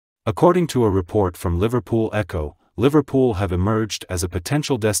According to a report from Liverpool Echo, Liverpool have emerged as a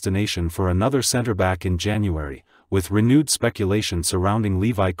potential destination for another centre-back in January, with renewed speculation surrounding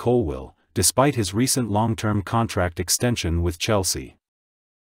Levi Colwell, despite his recent long-term contract extension with Chelsea.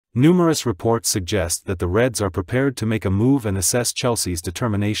 Numerous reports suggest that the Reds are prepared to make a move and assess Chelsea's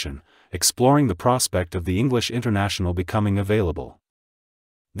determination, exploring the prospect of the English international becoming available.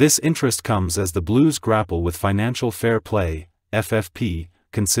 This interest comes as the Blues grapple with financial fair play, FFP,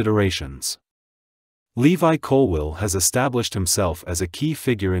 considerations. Levi Colwell has established himself as a key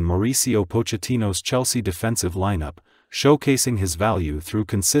figure in Mauricio Pochettino's Chelsea defensive lineup, showcasing his value through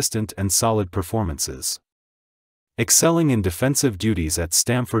consistent and solid performances. Excelling in defensive duties at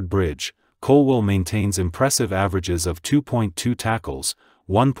Stamford Bridge, Colwell maintains impressive averages of 2.2 tackles,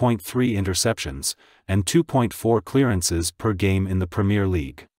 1.3 interceptions, and 2.4 clearances per game in the Premier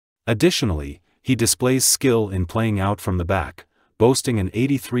League. Additionally, he displays skill in playing out from the back, boasting an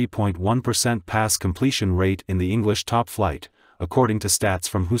 83.1% pass completion rate in the English top flight, according to stats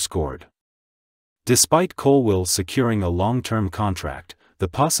from WhoScored. Despite Colwell securing a long-term contract, the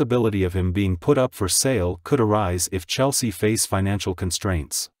possibility of him being put up for sale could arise if Chelsea face financial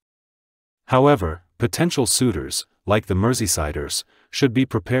constraints. However, potential suitors, like the Merseysiders, should be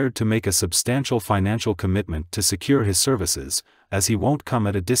prepared to make a substantial financial commitment to secure his services, as he won't come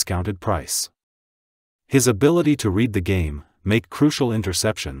at a discounted price. His ability to read the game, make crucial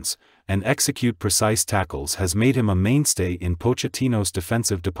interceptions, and execute precise tackles has made him a mainstay in Pochettino's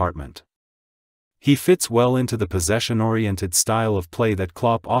defensive department. He fits well into the possession-oriented style of play that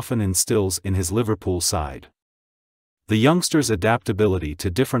Klopp often instills in his Liverpool side. The youngster's adaptability to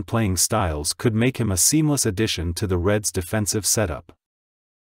different playing styles could make him a seamless addition to the Reds' defensive setup.